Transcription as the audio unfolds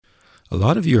A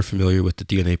lot of you are familiar with the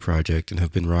DNA Project and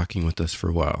have been rocking with us for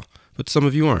a while, but some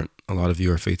of you aren't. A lot of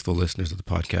you are faithful listeners of the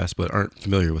podcast, but aren't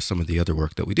familiar with some of the other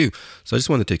work that we do. So I just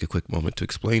want to take a quick moment to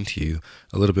explain to you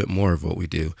a little bit more of what we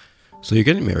do. So you're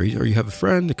getting married, or you have a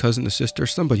friend, a cousin, a sister,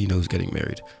 somebody you know is getting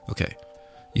married. Okay.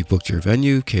 You've booked your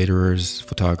venue, caterers,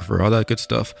 photographer, all that good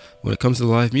stuff. When it comes to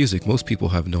live music, most people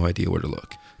have no idea where to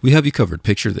look. We have you covered.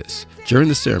 Picture this. During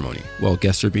the ceremony, while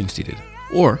guests are being seated,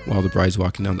 or while the bride's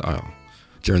walking down the aisle.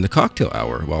 During the cocktail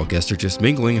hour, while guests are just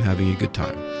mingling and having a good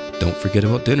time. Don't forget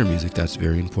about dinner music. That's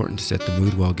very important to set the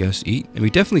mood while guests eat. And we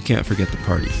definitely can't forget the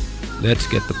party. Let's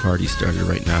get the party started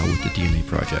right now with the DNA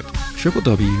Project.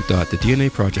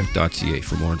 www.thednaproject.ca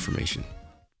for more information.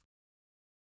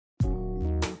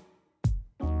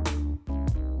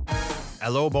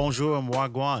 Hello, bonjour, and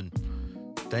wagwan.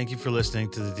 Thank you for listening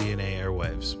to the DNA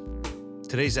Airwaves.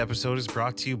 Today's episode is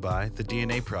brought to you by the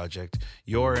DNA Project,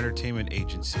 your entertainment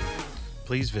agency.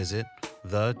 Please visit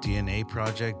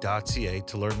thednaproject.ca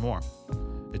to learn more.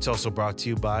 It's also brought to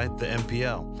you by the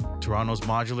MPL, Toronto's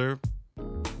modular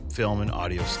film and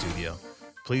audio studio.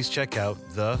 Please check out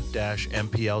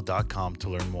the-mpl.com to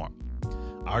learn more.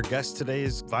 Our guest today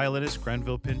is violinist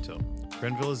Grenville Pinto.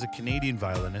 Grenville is a Canadian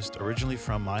violinist originally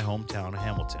from my hometown of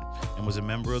Hamilton and was a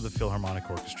member of the Philharmonic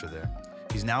Orchestra there.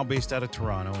 He's now based out of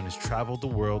Toronto and has traveled the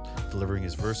world delivering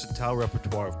his versatile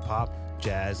repertoire of pop,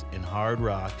 jazz, and hard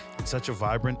rock in such a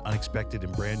vibrant, unexpected,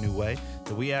 and brand new way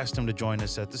that we asked him to join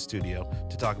us at the studio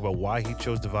to talk about why he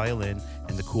chose the violin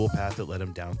and the cool path that led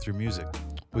him down through music.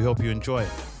 We hope you enjoy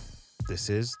it. This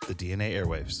is the DNA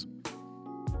Airwaves.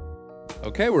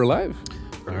 Okay, we're live.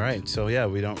 All right, so yeah,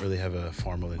 we don't really have a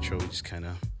formal intro. We just kind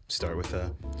of start with a...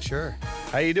 Sure.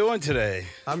 How you doing today?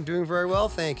 I'm doing very well,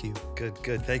 thank you.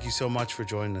 Good. Thank you so much for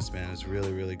joining us, man. It's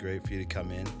really, really great for you to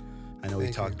come in. I know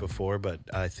we talked before, but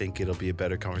I think it'll be a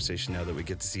better conversation now that we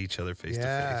get to see each other face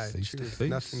to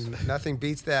face. Nothing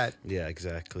beats that. Yeah,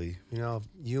 exactly. You know,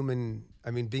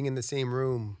 being in the same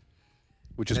room.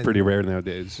 Which is pretty rare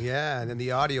nowadays. Yeah, and then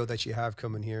the audio that you have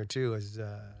coming here, too, is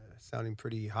sounding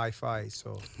pretty hi-fi,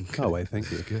 so. Oh, wait,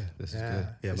 thank you. This is good.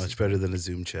 Yeah, much better than a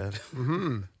Zoom chat.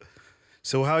 Mm-hmm.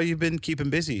 So how you been keeping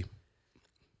busy?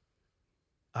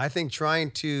 I think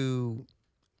trying to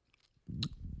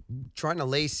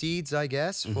lay seeds, I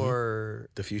guess, for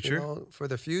the future. For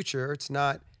the future. It's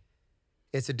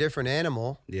a different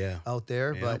animal out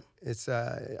there, but it's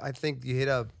I think you hit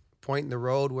a point in the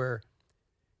road where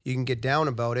you can get down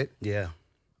about it. Yeah.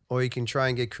 Or you can try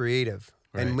and get creative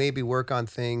and maybe work on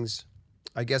things.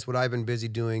 I guess what I've been busy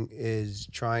doing is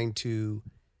trying to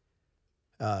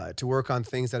work on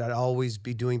things that I'd always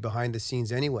be doing behind the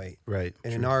scenes anyway. Right.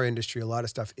 And in our industry, a lot of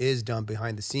stuff is done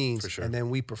behind the scenes. For sure. And then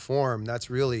we perform. That's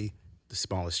really the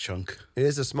smallest chunk. It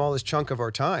is the smallest chunk of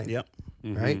our time. Yep.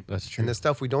 Right? That's true. And the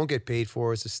stuff we don't get paid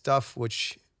for is the stuff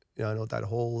which, that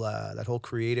whole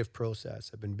creative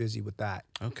process. I've been busy with that.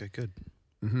 Okay, good.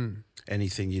 Mm-hmm.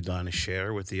 Anything you'd want to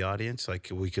share with the audience, like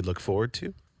we could look forward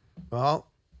to? Well,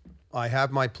 I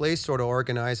have my place sort of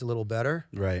organized a little better.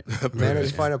 Right. Managed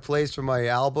to find a place for my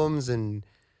albums and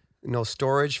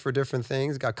storage for different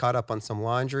things. Got caught up on some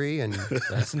laundry and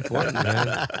that's important,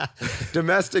 man.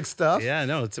 Domestic stuff. Yeah,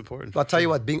 no, it's important. But I'll tell you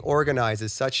what, being organized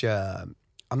is such a.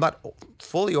 I'm not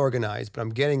fully organized, but I'm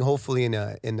getting hopefully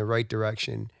in the right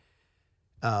direction,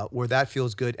 where that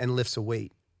feels good and lifts a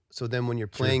weight. So then when you're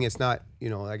playing, it's not,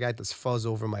 I got this fuzz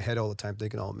over my head all the time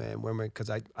thinking, oh man, where am I? Because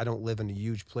I don't live in a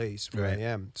huge place where I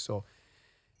am. So,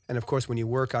 and of course, when you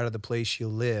work out of the place you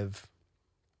live,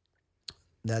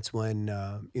 that's when,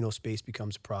 space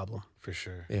becomes a problem. For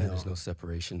sure. Yeah, there's no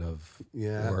separation of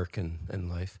work and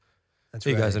life. That's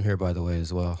hey guys, I'm here by the way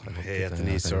as well. Hey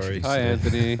Anthony, sorry. Hi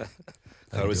Anthony.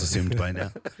 Thought it was assumed by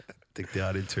now. I think the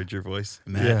audience heard your voice.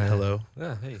 Matt, hello.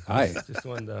 Yeah, hey. Hi. Just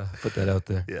wanted to put that out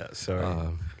there. Yeah, sorry.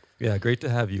 Yeah, great to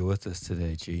have you with us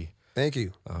today, G. Thank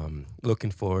you.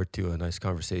 Looking forward to a nice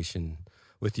conversation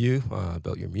with you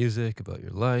about your music, about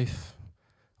your life,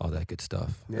 all that good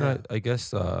stuff. Yeah. I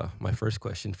guess my first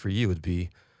question for you would be,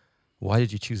 why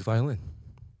did you choose violin?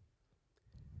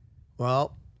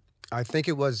 Well, I think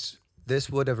this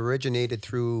would have originated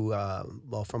through,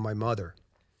 from my mother.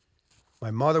 My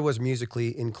mother was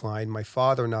musically inclined. My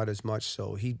father, not as much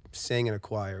so. He sang in a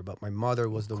choir, but my mother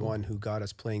was the one who got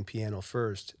us playing piano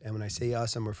first. And when I say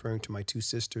us, I'm referring to my two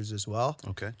sisters as well.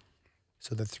 Okay.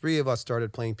 So the three of us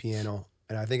started playing piano,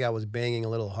 and I think I was banging a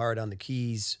little hard on the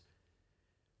keys.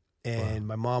 And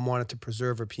my mom wanted to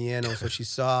preserve her piano, so she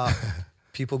saw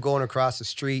people going across the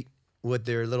street with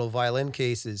their little violin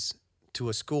cases to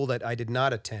a school that I did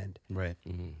not attend. Right.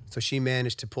 So she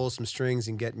managed to pull some strings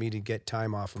and get me to get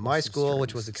time off of my school,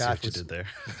 which was the Catholic. Did there?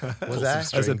 Was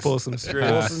that? I said pull some strings.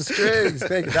 Pull some strings.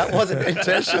 Thank you. That wasn't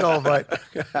intentional, but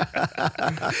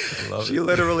she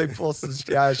literally pulls some.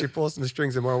 Yeah, she pulls some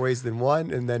strings in more ways than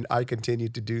one, and then I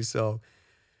continued to do so.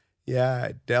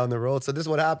 Yeah, down the road. So this is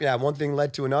what happened. Yeah, one thing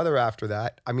led to another after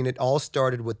that. I mean, it all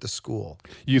started with the school.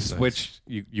 You switched.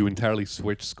 You entirely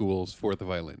switched schools for the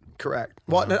violin. Correct.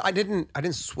 Well, no, I didn't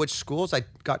switch schools. I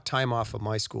got time off of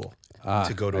my school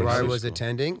to go to where I another was school.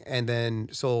 attending, and then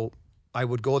so I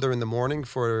would go there in the morning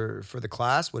for the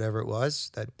class, whatever it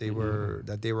was that they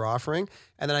were offering,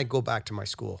 and then I'd go back to my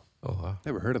school. Oh wow.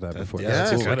 Never heard of that before. yeah, Yeah, that's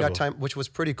so I incredible. got time, which was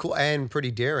pretty cool and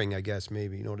pretty daring, I guess,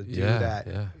 maybe, to do that.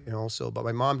 Yeah. So, but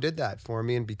my mom did that for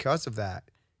me, and because of that,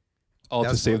 All to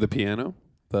That's save what- the piano,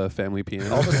 the family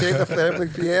piano. all to save the family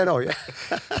piano. Yeah.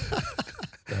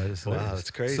 That is Wow, hilarious.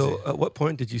 that's crazy. So at what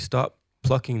point did you stop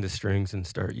plucking the strings and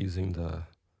start using the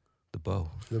bow?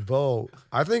 The bow.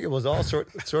 I think it was all sort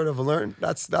of learned.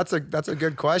 That's a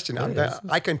good question.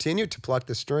 I continued to pluck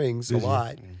the strings a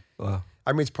lot. Wow.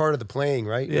 I mean, it's part of the playing,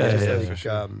 right? Yeah, It's yeah, like, for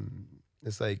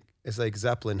sure. It's like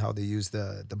Zeppelin, how they use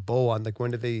the bow on, like, when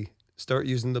did they start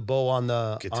using the bow on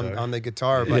the Guitar. on the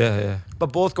guitar? But, Yeah. but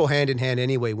both go hand in hand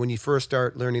anyway. When you first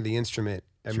start learning the instrument,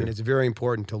 I mean, it's very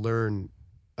important to learn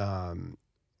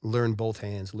both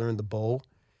hands, learn the bow.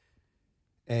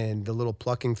 And the little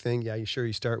plucking thing, yeah,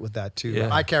 you start with that too. Yeah.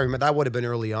 I can't remember. That would have been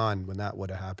early on when that would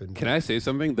have happened. Can I say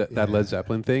something? That Led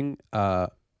Zeppelin thing,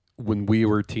 when we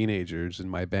were teenagers in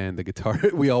my band, the guitar,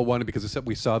 we all wanted, because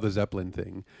we saw the Zeppelin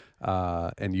thing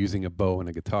and using a bow and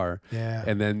a guitar. Yeah.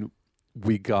 And then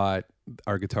we got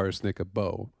our guitarist Nick a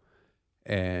bow.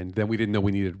 And then we didn't know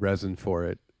we needed resin for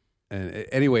it. And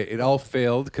anyway, it all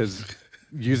failed because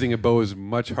using a bow is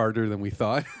much harder than we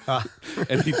thought.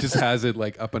 And he just has it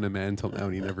like up on a mantle now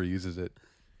and he never uses it.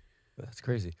 That's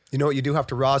crazy. You know what? You do have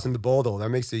to rosin the bow though. That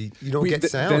makes you don't get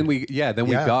sound. Then we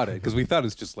got it because we thought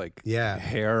it's just like Yeah.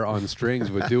 hair on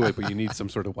strings would do it, but you need some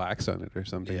sort of wax on it or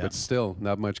something. Yeah. But still,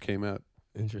 not much came out.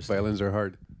 Interesting. Violins are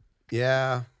hard.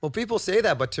 Yeah. Well, people say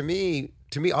that, but to me,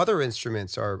 other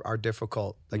instruments are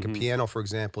difficult. Like a piano, for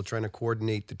example, trying to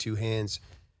coordinate the two hands.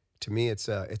 To me, it's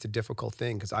a difficult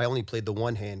thing because I only played the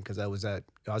one hand because I was at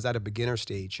a beginner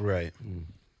stage. Right.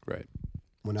 Right.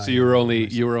 When So you were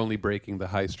only breaking the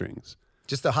high strings.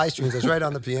 just the high strings. I was right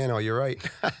on the piano. You're right.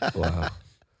 Wow.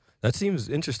 That seems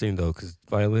interesting though, because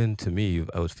violin to me,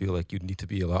 I would feel like you'd need to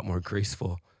be a lot more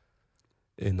graceful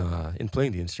in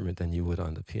playing the instrument than you would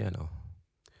on the piano.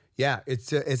 Yeah,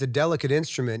 it's a delicate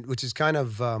instrument, which is kind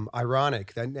of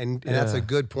ironic, and that's a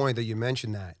good point that you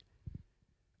mentioned that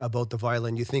about the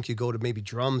violin. You think you go to maybe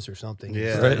drums or something,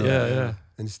 Yeah. Right? Yeah.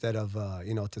 instead of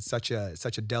to such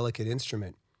a delicate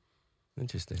instrument.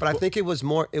 Interesting. But I think it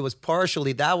was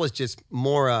partially, that was just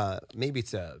more, maybe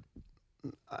it's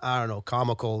I don't know,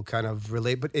 comical kind of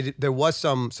relate, but there was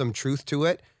some truth to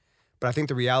it. But I think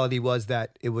the reality was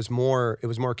that it was more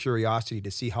curiosity to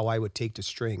see how I would take to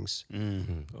strings.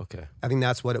 Okay. I think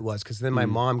that's what it was. Because then my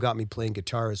mom got me playing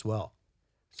guitar as well.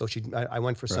 So I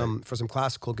went for some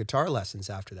classical guitar lessons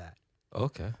after that.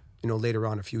 Okay. Later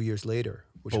on, a few years later.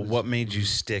 But what made you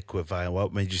stick with violin?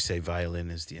 What made you say violin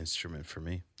is the instrument for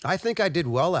me? I think I did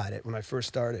well at it when I first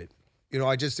started. It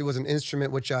was an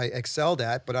instrument which I excelled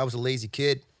at, but I was a lazy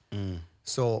kid.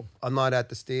 So I'm not at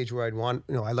the stage where I'd want,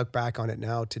 I look back on it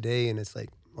now today and it's like,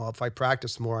 well, if I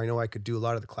practiced more, I know I could do a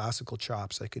lot of the classical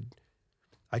chops. I could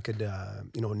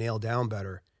nail down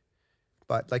better.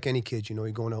 But like any kid, you're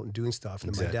going out and doing stuff. And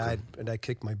Exactly. my dad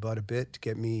kicked my butt a bit to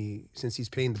get me, since he's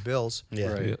paying the bills, Yeah.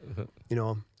 Right.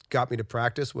 got me to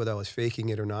practice whether I was faking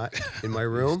it or not in my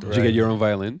room. Did you get your own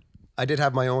violin? I did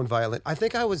have my own violin. I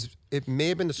think it may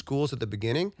have been the schools at the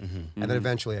beginning, and then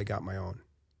eventually I got my own.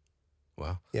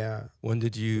 Wow. Yeah. When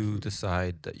did you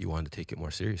decide that you wanted to take it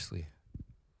more seriously?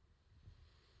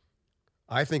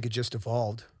 I think it just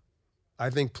evolved. I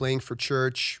think playing for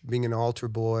church, being an altar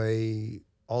boy,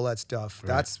 all that stuff,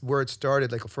 that's where it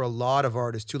started. Like for a lot of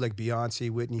artists too, like Beyonce,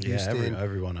 Whitney Yeah, Houston,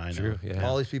 everyone I know. True. Yeah.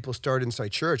 all these people started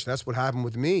inside church. That's what happened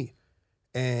with me.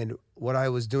 And what I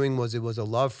was doing was, it was a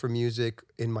love for music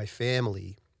in my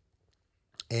family,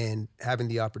 and having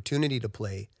the opportunity to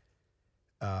play,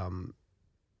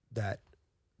 that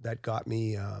got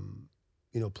me,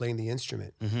 playing the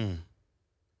instrument.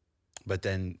 But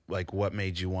then, like, what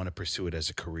made you want to pursue it as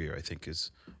a career, I think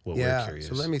is what we're Yeah. curious.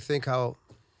 So let me think how.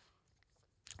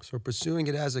 So pursuing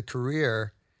it as a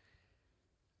career,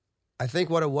 I think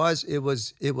what it was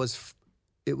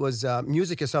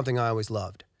music is something I always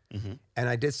loved. And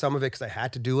I did some of it because I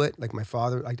had to do it. Like my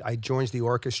father, I joined the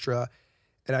orchestra.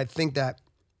 And I think that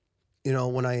you know,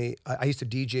 when I used to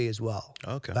DJ as well.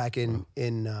 Okay. Back in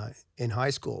high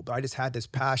school, but I just had this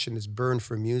passion, this burn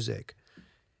for music,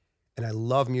 and I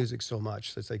love music so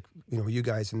much. So it's like, you know, you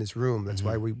guys in this room. That's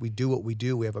why we do what we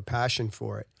do. We have a passion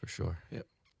for it. For sure. Yep.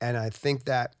 And I think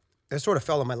that sort of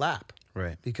fell in my lap.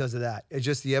 Right. Because of that. It's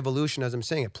just the evolution, as I'm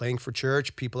saying it, playing for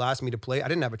church. People ask me to play. I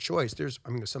didn't have a choice. There's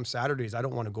some Saturdays I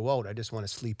don't want to go out. I just want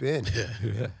to sleep in.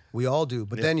 Yeah. We all do.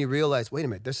 But then you realize, wait a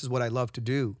minute, this is what I love to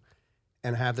do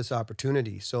and have this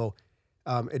opportunity. So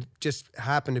it just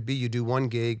happened to be you do one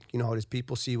gig, you know how it is,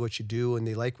 people see what you do and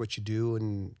they like what you do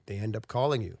and they end up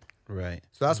calling you. Right.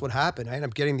 So that's what happened. I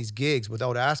ended up getting these gigs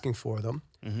without asking for them.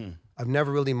 Mm-hmm. I've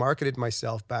never really marketed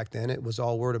myself back then. It was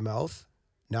all word of mouth.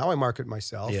 Now I market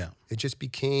myself. Yeah. It just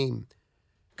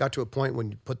got to a point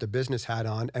when you put the business hat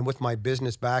on, and with my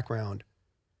business background,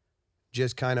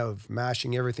 just kind of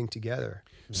mashing everything together.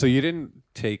 So you didn't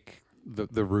take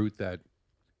the route that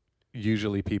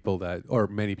usually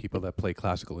many people that play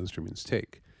classical instruments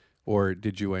take, or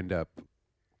did you end up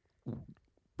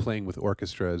playing with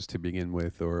orchestras to begin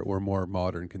with, or more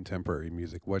modern contemporary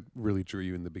music? What really drew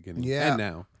you in the beginning?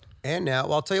 Yeah. And now,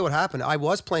 well, I'll tell you what happened. I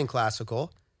was playing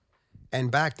classical. And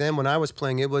back then, when I was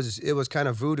playing, it was kind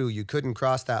of voodoo. You couldn't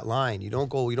cross that line. You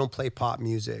don't play pop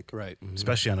music, right? Mm-hmm.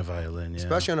 Especially on a violin, yeah.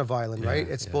 Especially on a violin, right?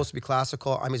 It's supposed to be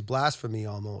classical. I mean, it's blasphemy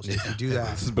almost if you do that.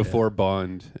 This is before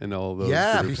Bond and all those.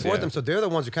 Yeah, groups. before them. So they're the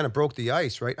ones who kind of broke the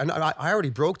ice, right? And I already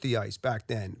broke the ice back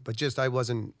then, but just I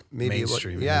wasn't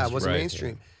mainstream. It wasn't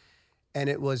mainstream. And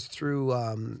it was through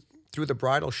the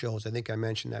bridal shows. I think I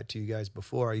mentioned that to you guys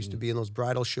before. I used to be in those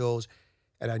bridal shows.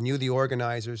 And I knew the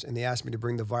organizers, and they asked me to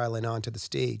bring the violin onto the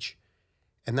stage.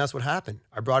 And that's what happened.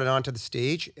 I brought it onto the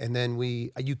stage, and then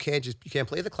you can't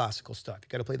play the classical stuff. You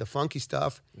got to play the funky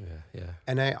stuff. Yeah.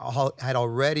 And I had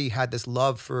already had this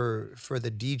love for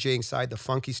the DJing side, the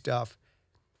funky stuff.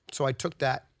 So I took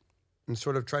that and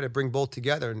sort of tried to bring both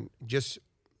together. And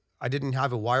I didn't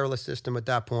have a wireless system at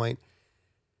that point.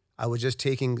 I was just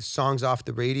taking songs off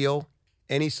the radio,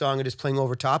 any song, and just playing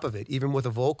over top of it, even with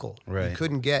a vocal. Right.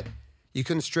 You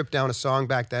couldn't strip down a song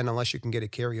back then unless you can get a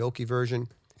karaoke version.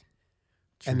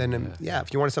 True, and then,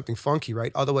 if you wanted something funky,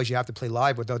 right? Otherwise, you have to play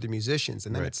live with other musicians,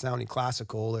 and then it's sounding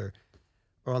classical, or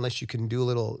unless you can do a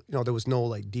little, there was no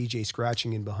like DJ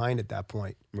scratching in behind at that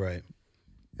point. Right.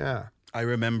 Yeah. I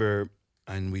remember,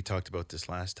 and we talked about this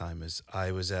last time, is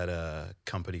I was at a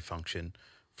company function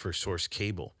for Source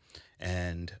Cable,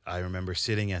 and I remember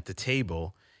sitting at the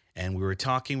table. And we were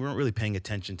talking, we weren't really paying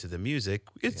attention to the music.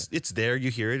 It's there,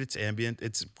 you hear it, it's ambient,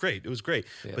 it's great, it was great.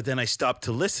 Yeah. But then I stopped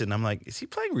to listen. I'm like, is he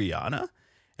playing Rihanna?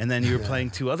 And then you were playing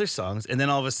two other songs. And then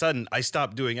all of a sudden, I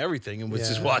stopped doing everything and was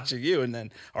just watching you. And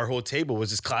then our whole table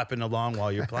was just clapping along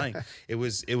while you're playing. It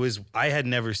was. I had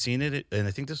never seen it. And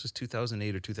I think this was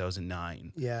 2008 or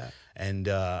 2009. Yeah. And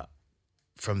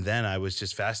from then I was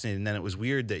just fascinated. And then it was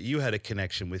weird that you had a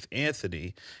connection with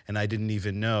Anthony, and I didn't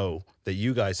even know that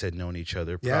you guys had known each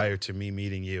other prior to me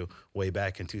meeting you way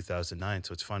back in 2009.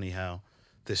 So it's funny how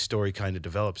this story kind of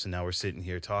develops, and now we're sitting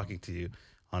here talking to you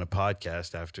on a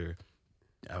podcast after,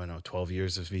 12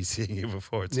 years of me seeing you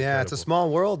before. It's incredible. It's a small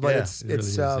world, but it's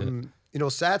really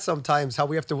sad sometimes how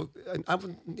we have to,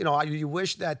 you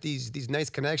wish that these nice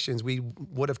connections we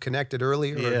would have connected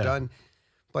earlier or done.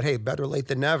 But hey, better late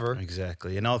than never.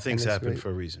 Exactly. And all things happen for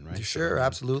a reason, right? Sure,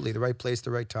 absolutely. The right place,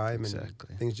 the right time. Exactly.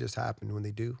 And things just happen when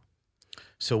they do.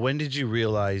 So when did you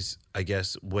realize, I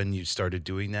guess, when you started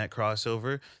doing that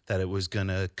crossover, that it was going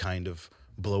to kind of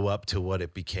blow up to what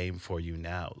it became for you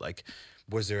now? Like,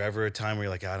 was there ever a time where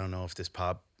you're like, I don't know if this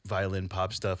violin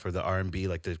pop stuff or the R&B,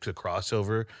 like the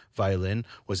crossover violin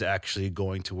was actually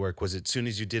going to work? Was it as soon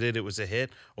as you did it, it was a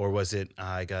hit? Or was it,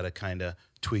 I got to kind of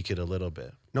tweak it a little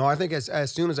bit? No, I think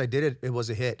as soon as I did it, it was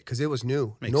a hit because it was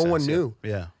new. Makes no sense, one knew.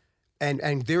 Yeah.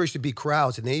 And there used to be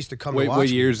crowds, and they used to come to watch. What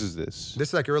years is this? This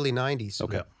is like early 90s.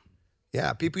 Okay.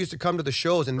 Yeah, people used to come to the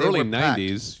shows, and they early were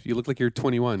 90s. Packed. You look like you're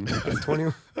 21.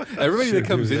 20. Everybody that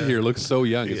comes in here looks so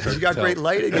young. You got great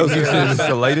lighting in here. It's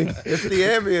the lighting. It's the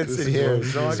ambience in here.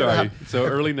 So Sorry. So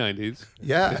early 90s.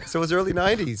 Yeah. So it was early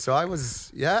 90s. So I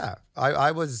was,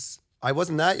 I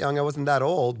wasn't that young. I wasn't that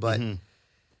old, but,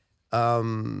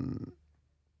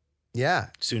 yeah.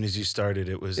 As soon as you started,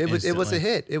 it was a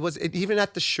hit. It was even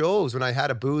at the shows when I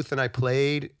had a booth and I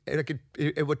played,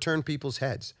 it would turn people's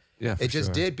heads. Yeah, it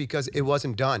just did because it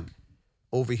wasn't done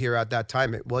over here at that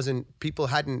time. It wasn't. People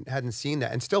hadn't seen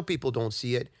that, and still people don't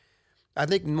see it. I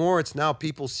think more it's now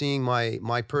people seeing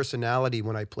my personality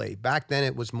when I play. Back then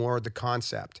it was more the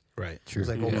concept. Right. It was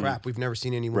like, oh crap, we've never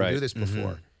seen anyone do this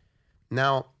before.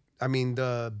 Now, I mean,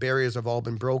 the barriers have all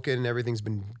been broken. Everything's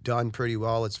been done pretty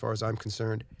well as far as I'm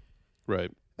concerned.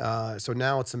 Right. So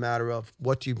now it's a matter of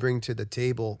what do you bring to the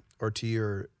table or to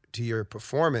your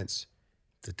performance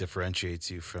that differentiates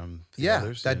you from the yeah,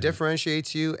 others. that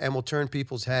differentiates you and will turn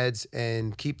people's heads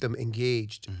and keep them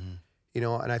engaged. You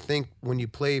know, and I think when you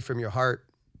play from your heart,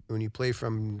 when you play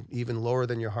from even lower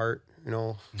than your heart, you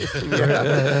know,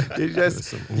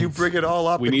 you bring it all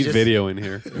up. We need video in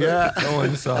here. Yeah. No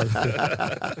one saw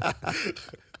that.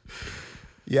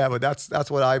 Yeah, but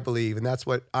that's what I believe, and that's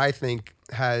what I think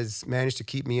has managed to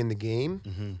keep me in the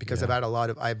game because I've had a lot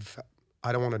of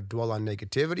I don't want to dwell on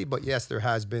negativity, but yes, there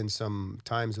has been some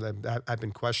times that I've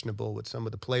been questionable with some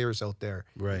of the players out there.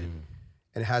 Right.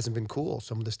 And it hasn't been cool.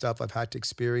 Some of the stuff I've had to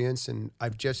experience, and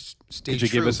I've just stayed Could you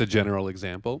true. give us a general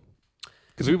example?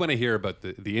 Because we want to hear about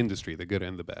the industry, the good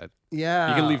and the bad. Yeah.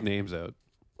 You can leave names out.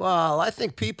 Well, I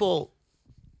think people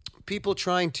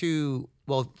trying to,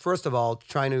 well, first of all,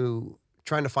 trying to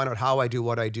find out how I do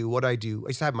what I do. I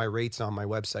used to have my rates on my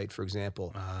website, for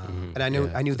example. And I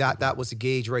knew that was a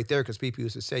gauge right there because people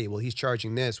used to say, well, he's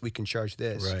charging this, we can charge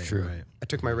this. Right, True. right. I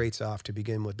took my rates off to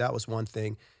begin with. That was one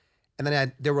thing. And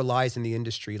then there were lies in the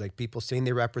industry, like people saying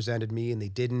they represented me and they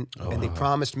didn't, and they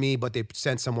promised me, but they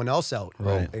sent someone else out.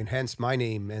 Right. And hence my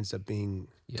name ends up being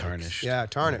Tarnished. Yeah,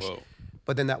 tarnished. Whoa.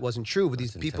 But then that wasn't true. But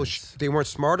these That's people, intense. they weren't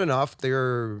smart enough.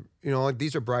 They're, you know, like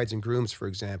these are brides and grooms, for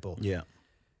example. Yeah.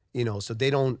 You know, so they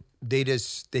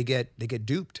get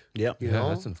duped. Yep. You Yeah, know,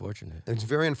 that's unfortunate. it's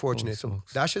very unfortunate. Holy So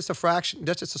smokes. that's just a fraction.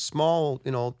 That's just a small.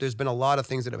 You know, there's been a lot of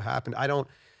things that have happened.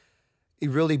 It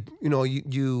really, you know,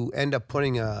 you end up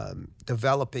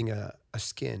developing a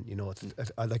skin. You know,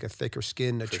 like a thicker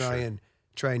skin to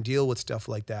try and deal with stuff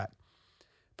like that.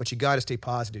 But you got to stay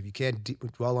positive. You can't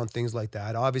dwell on things like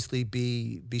that. Obviously,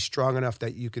 be strong enough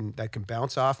that can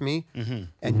bounce off me,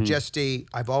 and just stay.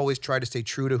 I've always tried to stay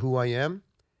true to who I am,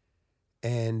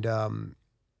 and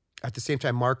at the same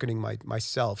time marketing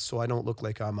myself, so I don't look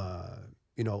like I'm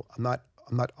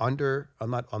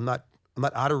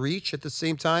not out of reach at the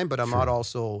same time, but I'm not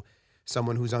also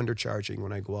someone who's undercharging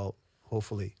when I go out.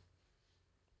 Hopefully,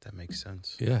 That makes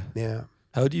sense. Yeah. yeah.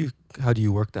 How do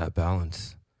you work that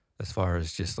balance as far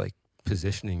as just like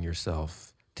positioning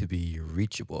yourself to be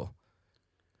reachable?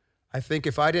 I think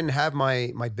if I didn't have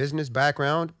my business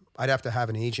background, I'd have to have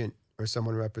an agent or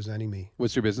someone representing me.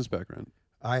 What's your business background?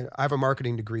 I have a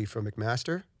marketing degree from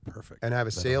McMaster, Perfect. and I have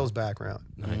a sales background.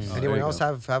 Nice. Anyone you else go.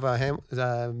 have a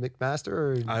McMaster?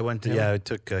 Or? I went to, I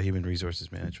took human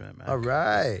resources management. Mac. All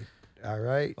right.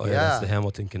 Oh yeah, that's the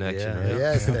Hamilton connection, Yeah. right?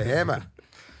 Yes, the hammer.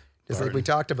 Just like we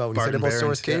talked about. We said Barton about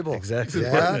source Barons, cable. yeah, exactly.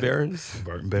 Yeah. Barton Barons.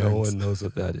 Barton No Barons. one knows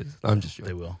what that is. I'm just They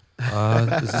joking. will.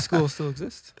 Does the school still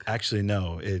exist? Actually,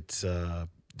 no. It's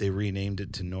they renamed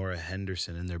it to Nora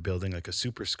Henderson, and they're building like a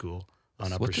super school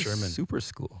on Upper What's a Sherman. super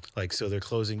school? Like, so they're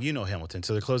closing, you know, Hamilton.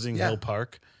 So they're closing Yeah. Hill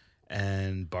Park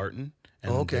and Barton.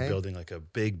 And Okay. they're building like a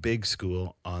big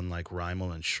school on like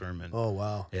Rymel and Sherman. Oh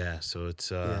wow. Yeah. So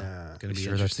it's Yeah. going to be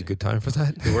Sure, that's a interesting. good time for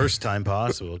that. The worst time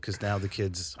possible, because now the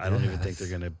kids, I don't even think they're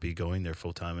Yes. going to be going there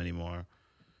full time anymore.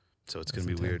 So it's going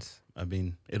to That's be weird. intense. I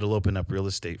mean, it'll open up real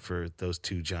estate for those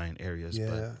two giant areas, Yeah.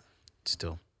 but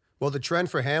still. Well, the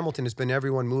trend for Hamilton has been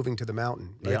everyone moving to the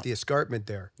mountain, right? Yeah. The escarpment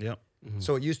there. Yep.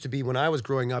 So it used to be when I was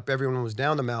growing up, everyone was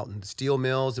down the mountain. The steel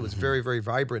mills. It was very, very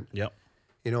vibrant. Yep.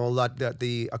 You know, a lot that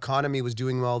the economy was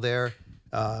doing well there,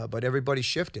 but everybody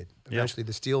shifted. Yeah. Eventually,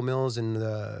 the steel mills and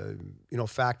the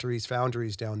factories,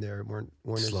 foundries down there weren't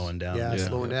Slowing down. Yeah, Yeah.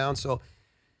 slowing down. So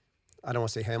I don't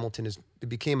want to say Hamilton it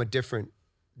became a different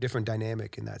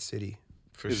dynamic in that city.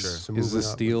 For Is, sure. So is the moving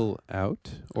up. steel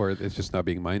out, or it's just not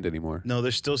being mined anymore? No,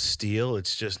 there's still steel.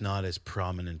 It's just not as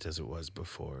prominent as it was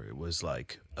before. It was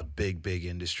like a big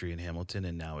industry in Hamilton,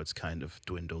 and now it's kind of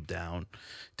dwindled down.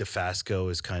 DeFasco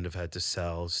has kind of had to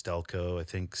sell. Stelco, I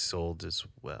think, sold as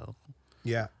well.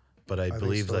 Yeah. But I think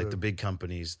believe so, like too. the big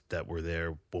companies that were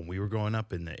there when we were growing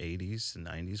up in the 80s and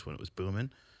 90s when it was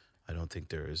booming, I don't think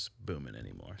they're as booming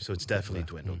anymore. So it's definitely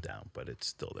dwindled down, but it's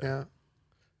still there. Yeah.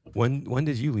 When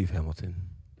did you leave Hamilton?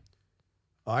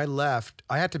 I left.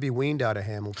 I had to be weaned out of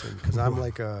Hamilton because I'm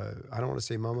like I don't want to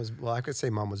say mama's. Well, I could say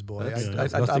mama's boy.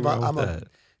 There's nothing wrong with that.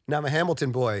 I'm a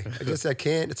Hamilton boy. I guess I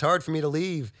can't. It's hard for me to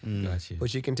leave. Gotcha.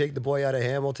 But you can take the boy out of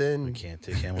Hamilton. We can't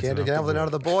take Hamilton, Can't take Hamilton out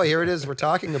of the boy. Here it is. We're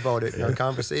talking about it in our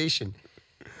conversation.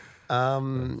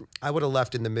 I would have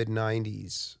left in the mid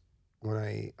 '90s when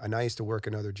I used to work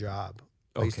another job.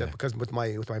 I used to, Okay. because with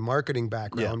my marketing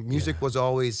background, music was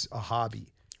always a hobby.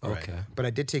 Okay. But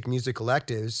I did take music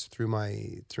electives through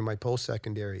my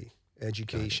post-secondary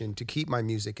education to keep my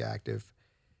music active.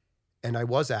 And I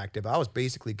was active. I was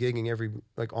basically gigging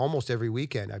almost every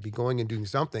weekend. I'd be going and doing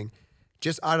something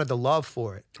just out of the love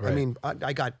for it. Right. I mean,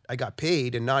 I got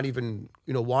paid, and not even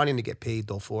wanting to get paid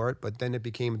though for it, but then it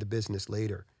became the business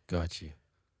later. Got you.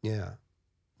 Yeah.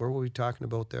 Where were we talking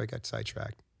about there? I got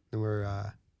sidetracked. And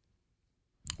we're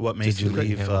what made you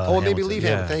leave? Maybe leave Yeah.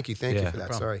 Hamilton. Thank you for that.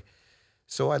 problem. Sorry.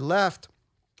 So I left.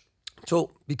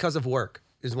 So because of work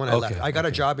is when I left. I got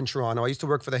a job in Toronto. I used to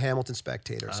work for the Hamilton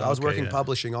Spectator, so I was working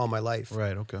publishing all my life.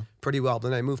 Right. Okay. Pretty well.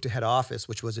 Then I moved to head office,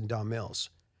 which was in Don Mills.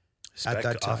 At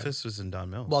that time. Office was in Don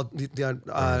Mills. Well, the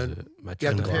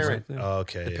parent. Oh,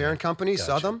 okay. The parent company, Gotcha.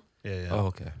 Southern. Yeah. Oh,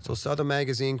 okay. So Southern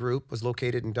Magazine Group was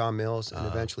located in Don Mills, and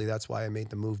eventually that's why I made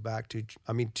the move back to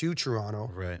Toronto.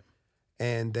 Right.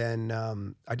 And then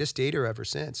I just stayed here ever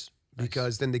since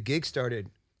because then the gig started.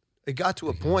 It got to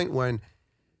a point when,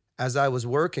 as I was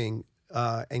working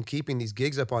and keeping these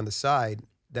gigs up on the side,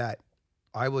 that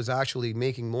I was actually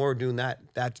making more doing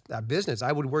that business.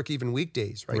 I would work even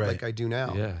weekdays, right? Like I do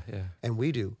now. Yeah. And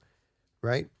we do,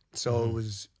 right? So it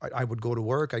was, I would go to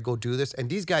work, I go do this. And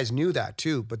these guys knew that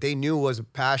too, but they knew it was a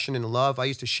passion and love. I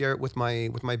used to share it with my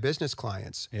business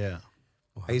clients. Yeah.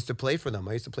 Wow. I used to play for them.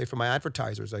 I used to play for my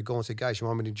advertisers. I'd go and say, guys, you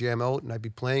want me to jam out? And I'd be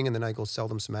playing, and then I'd go sell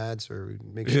them some ads or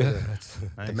make sure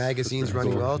the magazine's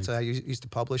running well. So I used to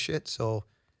publish it. So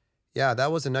yeah,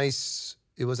 that was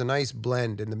it was a nice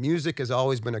blend. And the music has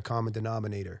always been a common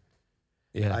denominator,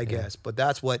 I guess. But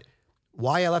that's why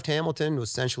I left Hamilton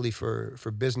was essentially for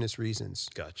business reasons.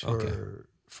 Gotcha.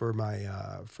 For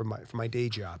my day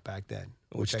job back then,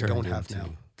 which I turned don't have into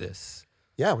now. This.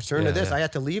 Yeah, which turned to this. Yeah. I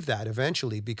had to leave that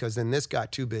eventually because then this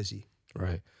got too busy.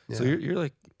 Right. Yeah. So you're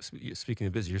like, speaking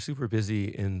of busy, you're super busy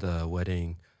in the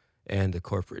wedding and the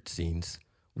corporate scenes.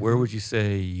 Where would you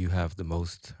say you have the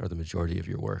most or the majority of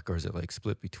your work, or is it like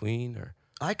split between? Or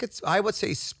I would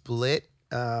say split.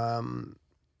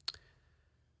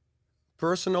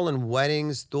 Personal and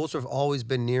weddings, those have always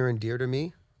been near and dear to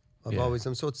me. I've always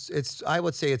them. So it's I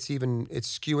would say it's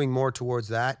skewing more towards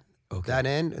that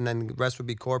end, and then the rest would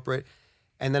be corporate.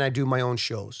 And then I do my own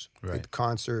shows, like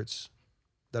concerts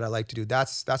that I like to do.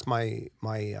 That's my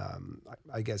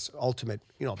I guess ultimate,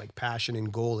 like passion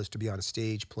and goal is to be on a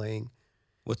stage playing.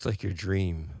 what's like your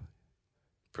dream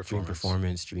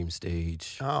performance, dream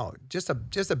stage? Oh, just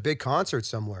a big concert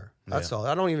somewhere. That's all.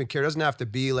 I don't even care. It doesn't have to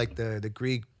be like the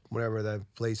Greek, whatever, the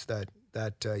place that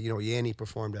Yanni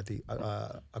performed at the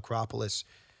Acropolis.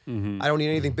 I don't need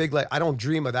anything big. Like I don't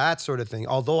dream of that sort of thing.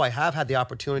 Although I have had the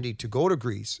opportunity to go to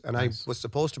Greece, and I was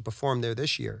supposed to perform there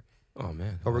this year. Oh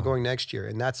man! But we're going next year,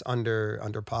 and that's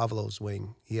under Pavlo's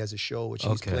wing. He has a show which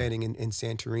he's planning in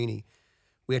Santorini.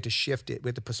 We had to shift it. We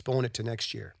had to postpone it to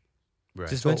next year. Right.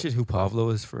 Just mention who Pavlo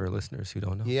is for listeners who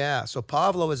don't know. Yeah. So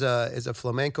Pavlo is a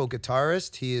flamenco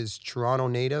guitarist. He is Toronto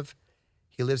native.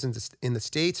 He lives in the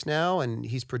States now, and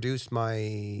he's produced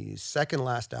my second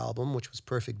last album, which was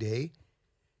Perfect Day.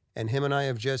 And him and I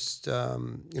have just,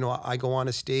 I go on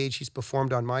a stage. He's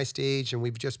performed on my stage, and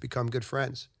we've just become good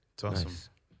friends. It's awesome. Nice.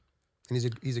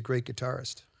 And he's a great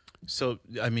guitarist. So,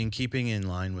 I mean, keeping in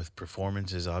line with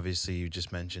performances, obviously you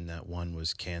just mentioned that one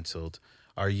was canceled.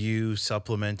 Are you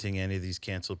supplementing any of these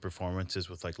canceled performances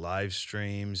with like live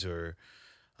streams, or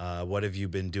what have you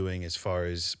been doing as far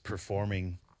as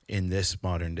performing in this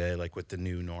modern day, like with the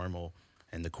new normal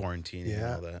and the quarantine and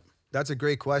all that? That's a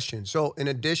great question. So in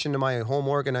addition to my home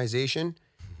organization,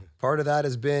 part of that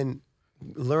has been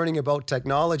learning about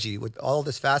technology with all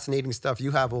this fascinating stuff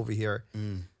you have over here.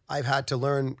 I've had to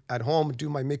learn at home, do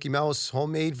my Mickey Mouse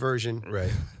homemade version.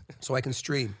 Right. So I can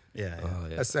stream.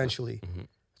 Essentially.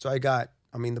 So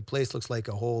the place looks like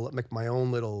my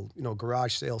own little,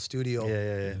 garage sale studio.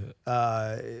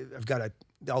 I've got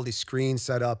all these screens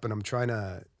set up, and I'm trying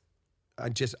to,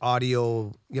 just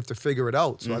audio, you have to figure it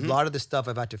out. So a lot of the stuff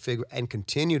I've had to figure and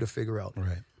continue to figure out.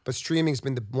 Right. But streaming's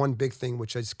been the one big thing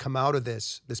which has come out of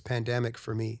this pandemic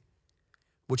for me,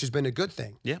 which has been a good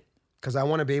thing. Yeah. Because I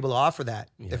want to be able to offer that.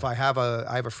 Yeah. If I have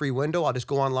a free window, I'll just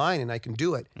go online and I can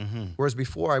do it. Whereas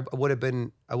before I would have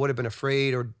been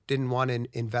afraid or didn't want to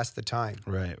invest the time.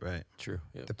 Right. True.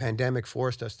 Yep. The pandemic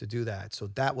forced us to do that. So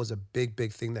that was a big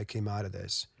thing that came out of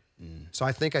this. So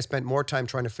I think I spent more time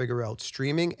trying to figure out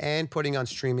streaming and putting on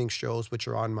streaming shows, which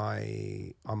are on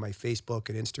my Facebook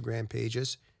and Instagram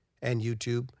pages and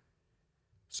YouTube.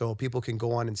 So people can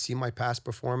go on and see my past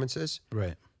performances.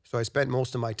 Right. So I spent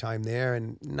most of my time there,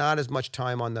 and not as much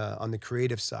time on the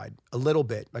creative side. A little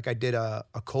bit, like I did a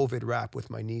COVID rap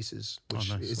with my nieces, which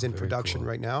is in production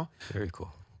right now. Very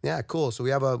cool. Yeah, cool. So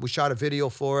we shot a video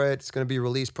for it. It's going to be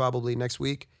released probably next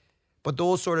week. But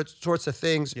those sorts of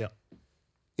things. Yeah.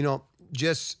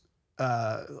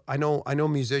 I know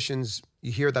musicians.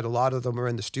 You hear that a lot of them are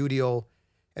in the studio,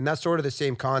 and that's sort of the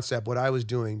same concept. What I was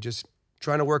doing, just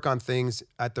trying to work on things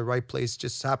at the right place.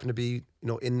 Just happen to be,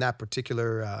 in that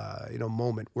particular,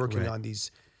 moment, working on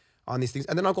these things.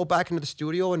 And then I'll go back into the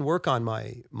studio and work on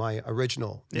my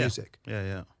original music.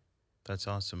 Yeah. That's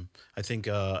awesome. I think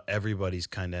everybody's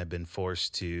kind of been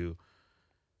forced to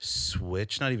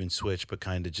not even switch, but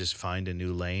kind of just find a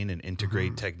new lane and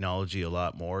integrate technology a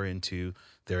lot more into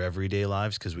their everyday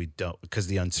lives because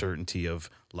the uncertainty of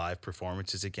live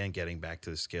performances again, getting back to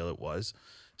the scale it was.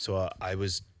 So I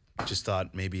was just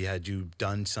thought maybe had you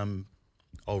done some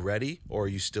already, or are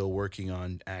you still working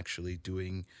on actually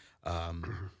doing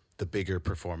the bigger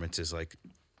performances? Like,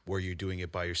 were you doing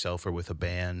it by yourself or with a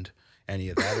band? Any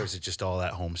of that, or is it just all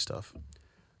at home stuff?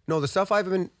 No, the stuff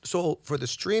so for the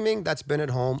streaming, that's been at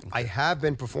home. Okay. I have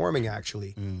been performing,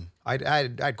 actually. I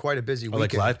had quite a busy weekend.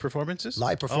 Like live performances?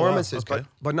 Live performances, okay.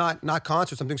 but not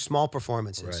concerts. I'm doing small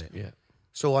performances. Right. Yeah.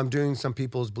 So I'm doing some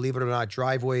people's, believe it or not,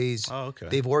 driveways. Oh, okay.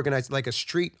 They've organized like a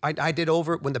street. I did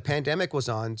when the pandemic was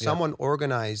on, someone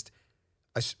organized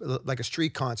like a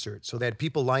street concert. So they had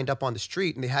people lined up on the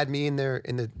street, and they had me in there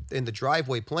in the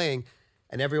driveway playing,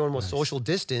 and everyone was social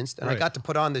distanced, and I got to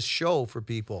put on this show for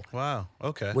people. Wow.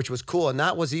 Okay. Which was cool, and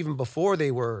that was even before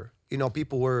they were,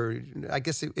 people were. I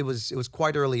guess it was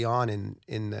quite early on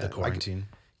in the quarantine.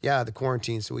 The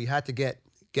quarantine. So we had to get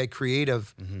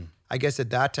creative. I guess at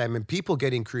that time, and people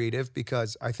getting creative,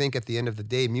 because I think at the end of the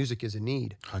day, music is a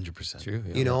need. 100%. True.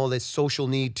 Yeah. There's social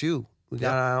need too.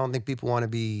 I don't think people want to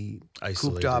be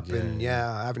isolated, cooped up and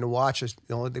having to watch us.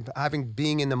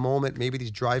 Being in the moment, maybe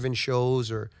these drive-in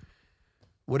shows or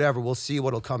whatever. We'll see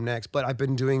what'll come next. But I've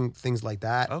been doing things like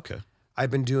that. Okay. I've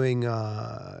been doing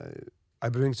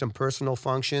some personal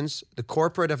functions. The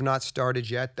corporate have not started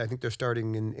yet. I think they're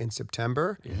starting in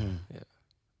September. Yeah.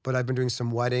 But I've been doing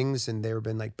some weddings, and there have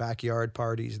been like backyard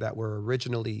parties that were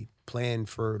originally planned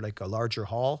for like a larger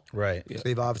hall. Right. So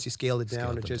they've obviously scaled it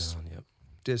down to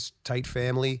just tight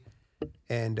family.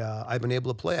 And I've been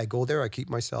able to play. I go there, I keep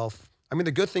myself. I mean,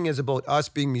 the good thing is about us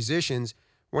being musicians,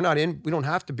 we don't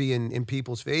have to be in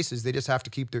people's faces. They just have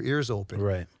to keep their ears open.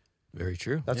 Right. Very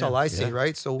true. That's all I see,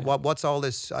 right? So what's all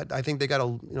this? I think they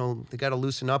gotta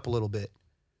loosen up a little bit.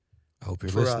 I hope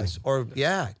you're for listening. us, or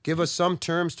give us some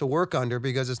terms to work under,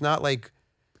 because it's not like,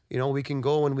 we can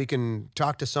go and we can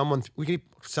talk to someone. We can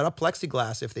set up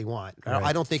plexiglass if they want. Right.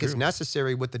 I don't think it's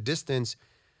necessary with the distance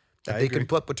that they can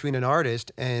put between an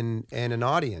artist and an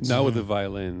audience. Now with the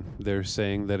violin, they're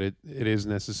saying that it is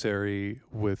necessary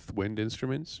with wind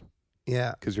instruments.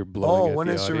 Yeah, because you're blowing at wind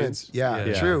the instruments. audience.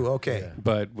 Yeah, true. Okay,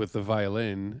 but with the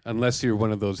violin, unless you're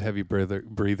one of those heavy breather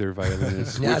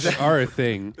violinists, which are a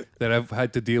thing that I've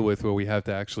had to deal with, where we have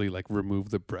to actually like remove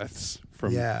the breaths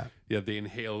from. They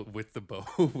inhale with the bow,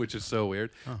 which is so weird.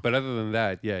 But other than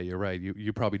that, you're right.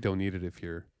 You probably don't need it if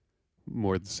you're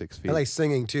more than 6 feet. I like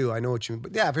singing too. I know what you mean.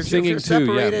 But if singing you're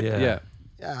separated,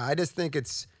 too. I just think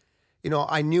it's,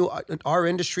 I knew our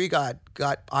industry got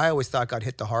I always thought got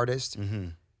hit the hardest.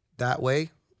 That way,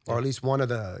 or at least one of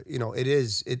the,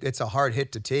 it's a hard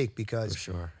hit to take, because for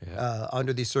sure,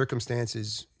 under these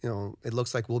circumstances, it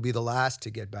looks like we'll be the last to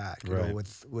get back,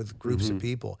 with groups of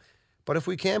people. But if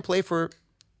we can play for,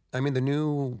 the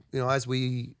new, as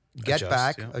we get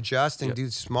adjust and do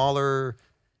smaller,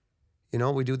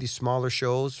 we do these smaller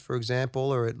shows, for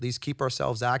example, or at least keep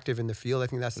ourselves active in the field. I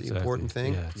think that's the important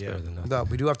thing. Yeah, it's better than nothing. But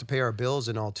we do have to pay our bills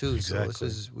and all too. Exactly. So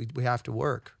this is, we have to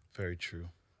work. Very true.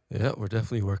 Yeah, we're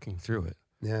definitely working through it.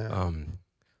 Yeah.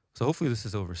 So hopefully this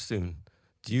is over soon.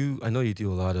 I know you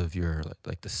do a lot of your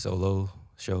like the solo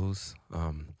shows.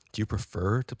 Do you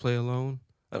prefer to play alone?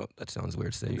 That sounds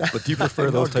weird saying, but do you prefer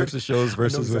those types of shows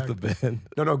versus with the band?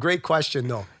 No, great question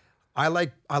though. I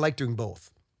like doing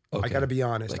both. Okay. I got to be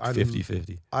honest. Like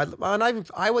 50-50.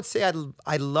 I would say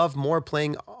I love more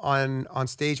playing on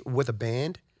stage with a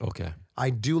band. Okay. I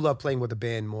do love playing with a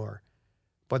band more.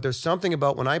 But there's something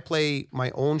about when I play my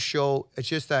own show, it's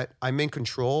just that I'm in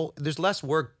control. There's less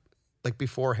work like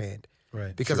beforehand.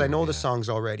 Right. Because I know the songs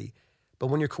already. But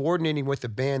when you're coordinating with the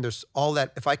band, there's all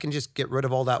that. If I can just get rid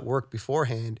of all that work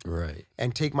beforehand, right,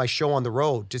 and take my show on the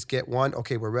road, just get one.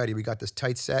 Okay, we're ready. We got this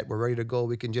tight set. We're ready to go.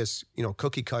 We can just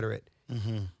cookie cutter it.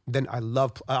 Then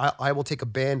I will take a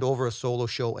band over a solo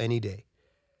show any day.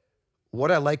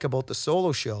 What I like about the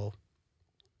solo show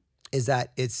is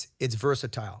that it's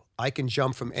versatile. I can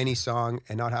jump from any song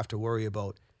and not have to worry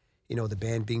about, the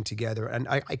band being together. And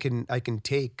I can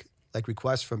take like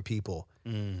requests from people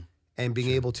and being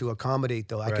able to accommodate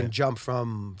though. I can jump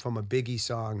from a Biggie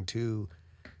song to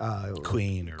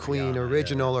Queen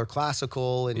original or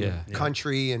classical and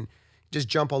country, and just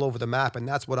jump all over the map, and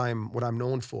that's what I'm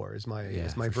known for is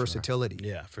my versatility.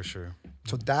 Sure. Yeah, for sure.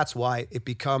 So that's why it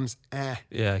becomes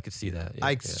Yeah, I could see that.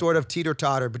 Yeah, sort of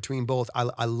teeter-totter between both.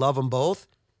 I love them both,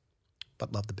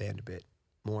 but love the band a bit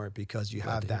more because you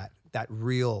have that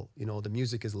real, the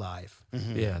music is live.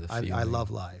 Mm-hmm. Yeah, the feeling, I love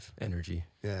live energy.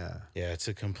 Yeah, it's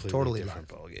a completely different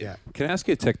ballgame. Yeah. Can I ask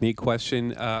you a technique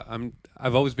question?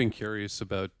 I've always been curious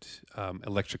about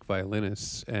electric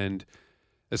violinists, and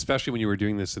especially when you were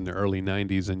doing this in the early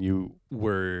 '90s, and you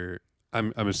were,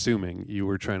 I'm assuming you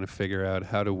were trying to figure out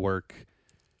how to work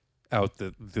out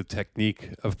the technique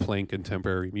of playing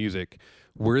contemporary music.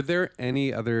 Were there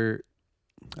any other,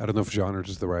 I don't know if genres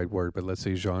is the right word, but let's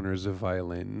say genres of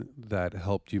violin that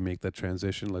helped you make that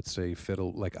transition? Let's say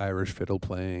fiddle, like Irish fiddle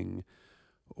playing,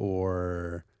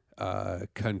 or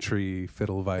country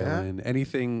fiddle violin,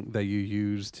 anything that you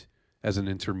used as an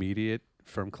intermediate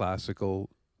from classical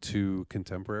to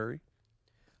contemporary?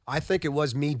 I think it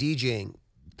was me DJing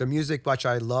the music, which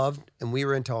I loved, and we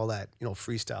were into all that,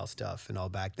 freestyle stuff and all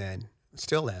back then.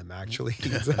 Still am, actually.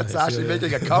 That's actually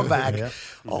making a comeback.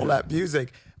 All that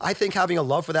music. I think having a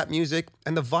love for that music,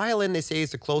 and the violin, they say,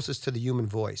 is the closest to the human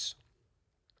voice.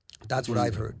 That's what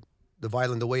I've heard. The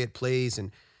violin, the way it plays,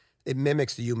 and it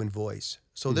mimics the human voice.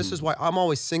 So this is why I'm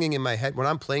always singing in my head. When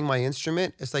I'm playing my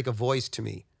instrument, it's like a voice to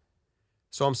me.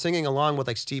 So I'm singing along with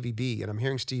like Stevie B, and I'm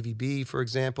hearing Stevie B, for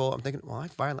example. I'm thinking, well,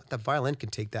 that violin can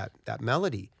take that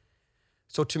melody.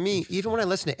 So to me, even when I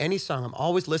listen to any song, I'm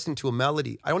always listening to a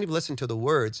melody. I don't even listen to the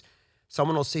words.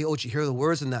 Someone will say, oh, did you hear the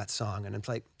words in that song? And it's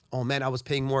like, oh man, I was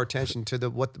paying more attention to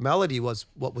what the melody was,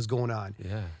 what was going on.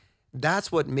 Yeah.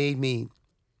 That's what made me,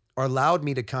 or allowed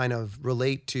me to kind of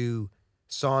relate to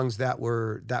songs that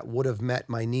would have met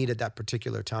my need at that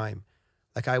particular time.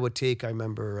 Like I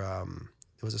remember,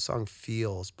 there was a song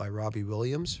Feels by Robbie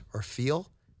Williams, or Feel.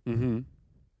 Mm-hmm.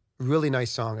 Really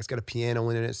nice song. It's got a piano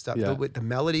in it and stuff, with the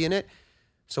melody in it.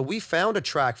 So we found a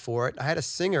track for it. I had a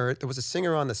singer. There was a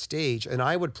singer on the stage, and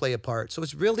I would play a part. So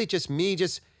it's really just me.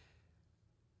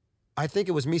 I think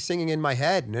it was me singing in my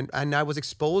head, and I was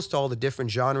exposed to all the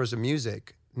different genres of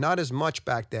music. Not as much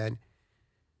back then,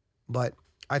 but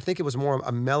I think it was more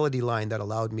a melody line that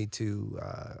allowed me to.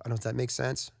 I don't know if that makes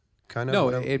sense. Kind of. No,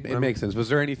 it makes sense. Was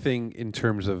there anything in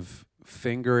terms of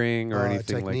fingering or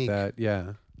anything technique. like that?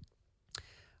 Yeah.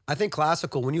 I think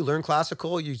classical, when you learn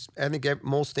classical, I think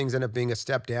most things end up being a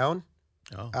step down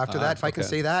after that, if I can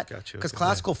say that. Because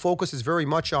classical focuses very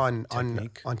much on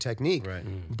technique. Right.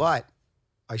 But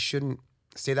I shouldn't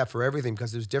say that for everything,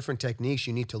 because there's different techniques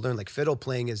you need to learn. Like fiddle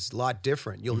playing is a lot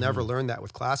different. You'll never learn that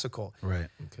with classical. Right.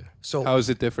 Okay. So how is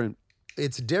it different?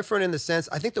 It's different in the sense,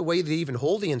 I think the way they even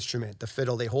hold the instrument, the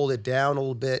fiddle, they hold it down a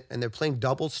little bit, and they're playing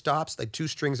double stops, like two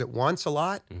strings at once a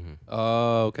lot. Mm-hmm.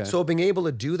 Oh, okay. So being able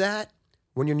to do that,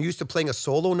 when you're used to playing a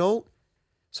solo note.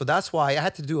 So that's why I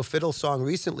had to do a fiddle song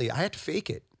recently. I had to fake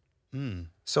it.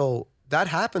 So that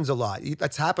happens a lot.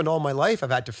 That's happened all my life. I've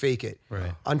had to fake it.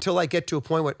 Right. Until I get to a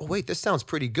point where, oh, wait, this sounds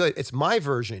pretty good. It's my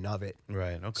version of it.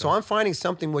 Right. Okay. So I'm finding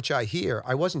something which I hear.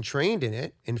 I wasn't trained in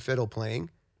it, in fiddle playing,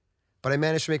 but I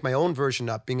managed to make my own version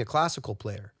up being a classical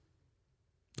player.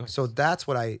 Nice. So that's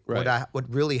what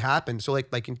really happened. So like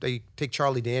they take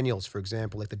Charlie Daniels, for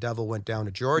example, like The Devil Went Down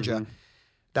to Georgia. Mm-hmm.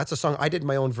 That's a song, I did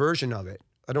my own version of it.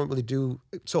 I don't really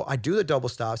so I do the double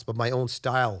stops, but my own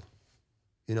style,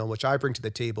 which I bring to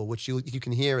the table, which you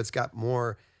can hear,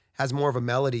 has more of a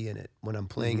melody in it when I'm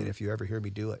playing it, if you ever hear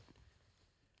me do it.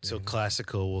 So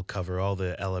classical will cover all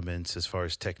the elements as far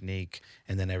as technique,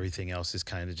 and then everything else is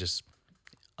kind of just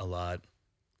a lot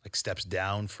like steps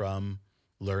down from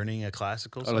learning a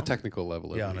classical song? On a technical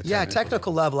level.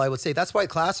 Technical level, I would say. That's why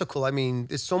classical,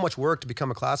 there's so much work to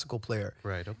become a classical player.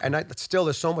 Right, okay. And still,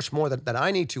 there's so much more that I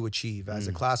need to achieve as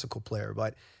a classical player.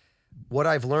 But what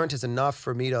I've learned is enough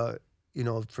for me to,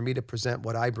 present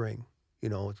what I bring,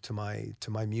 to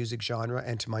my music genre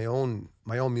and to my own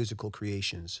musical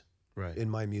creations in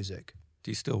my music.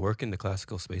 Do you still work in the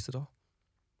classical space at all?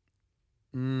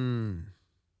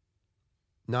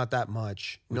 Not that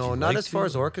much. No, not as far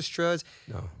as orchestras.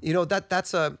 No.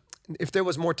 That's if there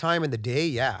was more time in the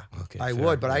day, I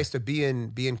would. But I used to be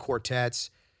in quartets.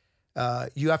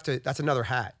 That's another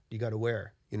hat you got to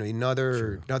wear.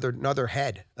 Another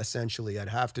head, essentially. I'd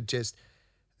have to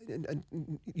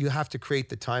you have to create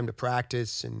the time to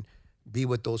practice and be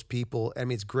with those people.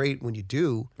 It's great when you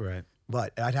do. Right.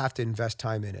 But I'd have to invest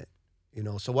time in it.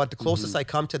 So the closest I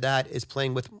come to that is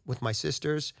playing with my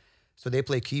sisters. So they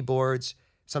play keyboards.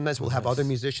 Sometimes we'll have other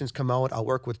musicians come out. I'll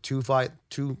work with two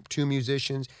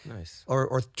musicians, nice,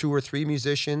 or 2 or 3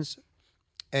 musicians,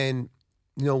 and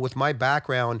with my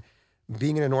background,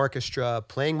 being in an orchestra,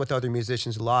 playing with other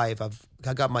musicians live,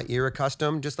 I got my ear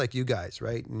accustomed, just like you guys,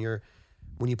 right? And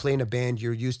when you play in a band,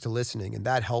 you're used to listening, and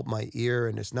that helped my ear.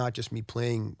 And it's not just me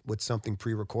playing with something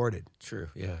pre-recorded. True.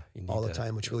 Yeah. You need all the that.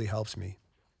 time, which really helps me.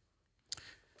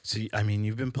 So, I mean,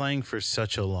 you've been playing for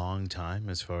such a long time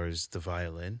as far as the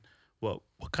violin. What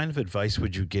kind of advice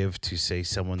would you give to, say,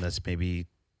 someone that's maybe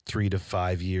 3 to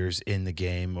 5 years in the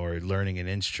game or learning an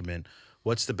instrument?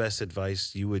 What's the best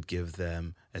advice you would give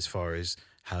them as far as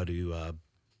how to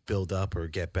build up or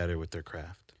get better with their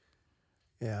craft?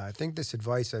 Yeah, I think this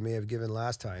advice I may have given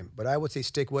last time, but I would say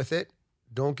stick with it.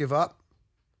 Don't give up.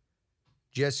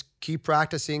 Just keep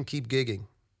practicing, keep gigging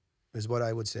is what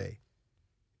I would say.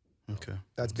 Okay.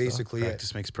 That's basically it.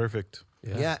 Practice makes perfect.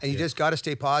 Yeah, and you just got to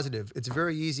stay positive. It's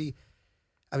very easy.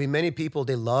 I mean, many people,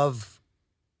 they love,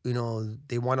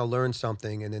 they want to learn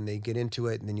something, and then they get into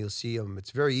it, and then you'll see them.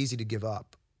 It's very easy to give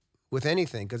up with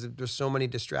anything because there's so many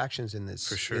distractions in this,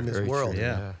 For sure. in this Very world. true.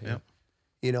 Yeah.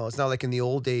 It's not like in the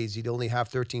old days, you'd only have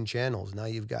 13 channels. Now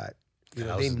you've got, they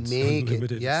Thousands. make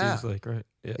Unlimited, it. Yeah. seems like, right?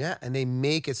 Yeah. And they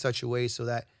make it such a way so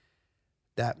that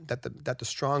the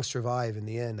strong survive in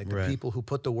the end, like the Right. people who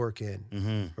put the work in,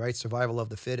 Mm-hmm. right? Survival of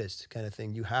the fittest kind of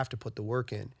thing. You have to put the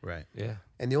work in. Right. Yeah.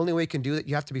 And the only way you can do that,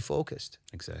 you have to be focused.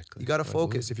 Exactly. You got to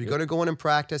focus. If you're going to go in and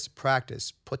practice.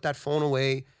 Put that phone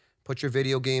away. Put your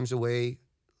video games away.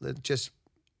 Just,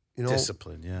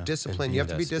 Discipline. Yeah. discipline. And You have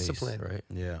to that be space, disciplined. right?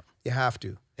 Yeah. You have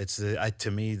to. It's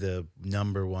to me the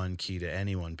number one key to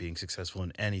anyone being successful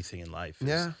in anything in life. Is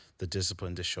Yeah. the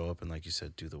discipline to show up and, like you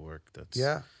said, do the work. That's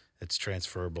It's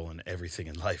transferable in everything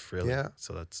in life, really. Yeah.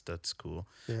 So that's cool.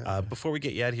 Yeah. Before we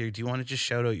get you out of here, do you want to just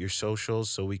shout out your socials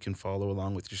so we can follow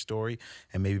along with your story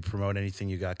and maybe promote anything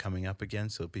you got coming up again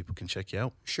so people can check you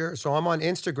out? Sure. So I'm on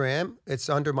Instagram. It's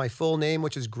under my full name,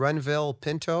 which is Grenville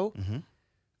Pinto. Mm-hmm.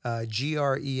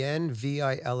 Grenville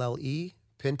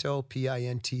Pinto,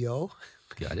 Pinto.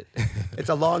 Got it. It's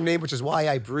a long name, which is why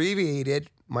I abbreviated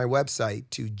my website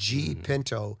to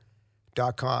gpinto.com.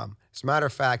 As a matter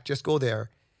of fact, just go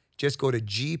there. Just go to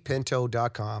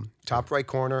gpinto.com. Top right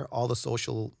corner, all the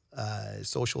social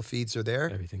feeds are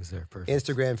there. Everything's there. Perfect.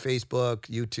 Instagram, Facebook,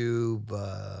 YouTube,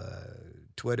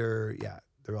 Twitter. Yeah,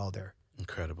 they're all there.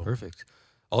 Incredible. Perfect.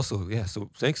 Also, yeah, so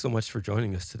thanks so much for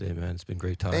joining us today, man. It's been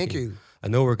great talking. Thank you. I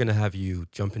know we're going to have you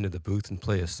jump into the booth and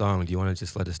play a song. Do you want to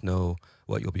just let us know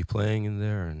what you'll be playing in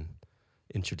there and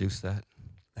introduce that?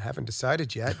 I haven't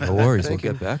decided yet. No worries. We'll Thank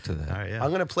you. get back to that. All right, yeah. I'm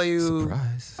going to play you.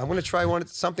 Surprise. I'm going to try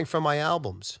something from my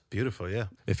albums. Beautiful, yeah.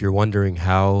 If you're wondering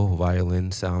how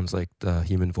violin sounds like the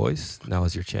human voice, now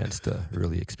is your chance to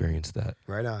really experience that.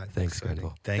 Right on. Thanks, Exciting.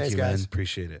 Grenville. Thanks, Thanks, you, man. guys.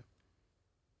 Appreciate it.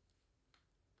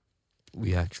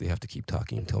 We actually have to keep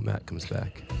talking until Matt comes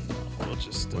back. We'll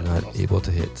just We're not able to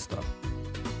hit stop.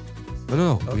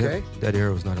 No. Okay. That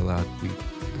arrow is not allowed. We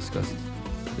discussed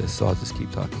this, so I'll just keep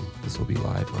talking. This will be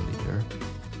live on the air.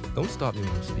 Don't stop me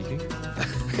when I'm speaking.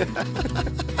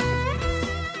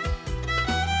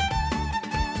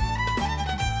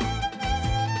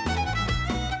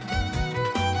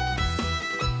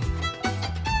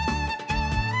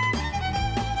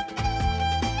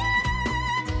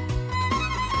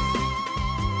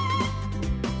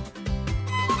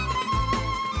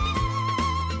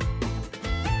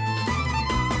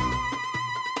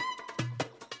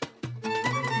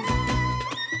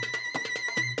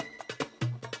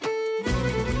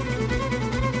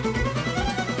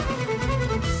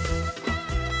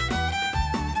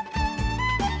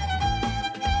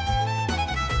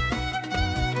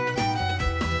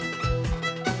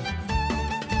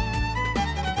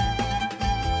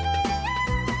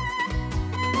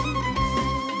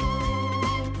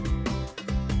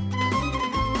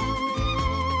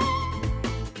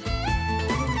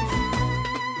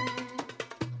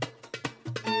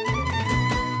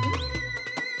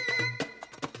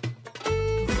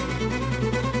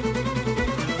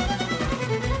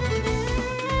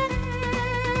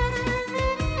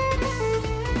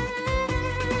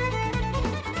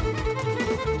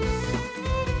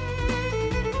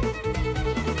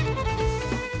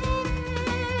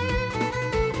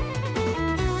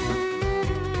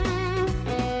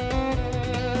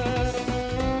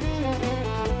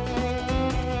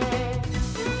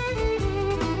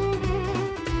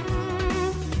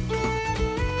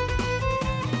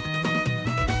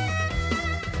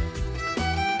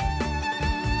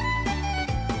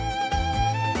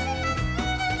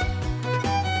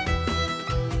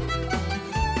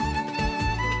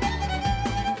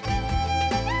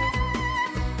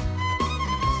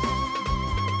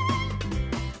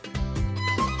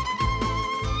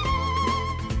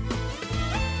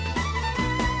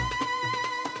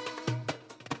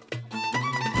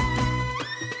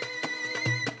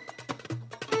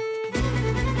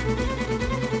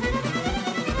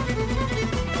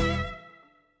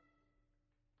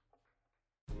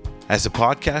 As a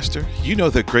podcaster, you know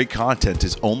that great content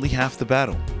is only half the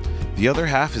battle. The other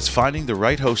half is finding the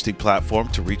right hosting platform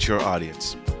to reach your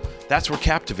audience. That's where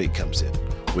Captivate comes in.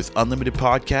 With unlimited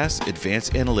podcasts,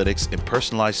 advanced analytics, and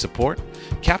personalized support,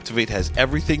 Captivate has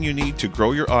everything you need to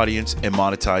grow your audience and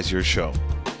monetize your show.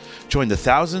 Join the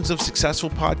thousands of successful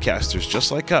podcasters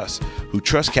just like us who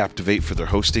trust Captivate for their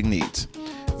hosting needs.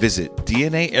 Visit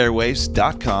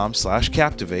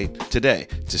dnaairwaves.com/captivate today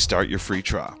to start your free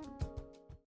trial.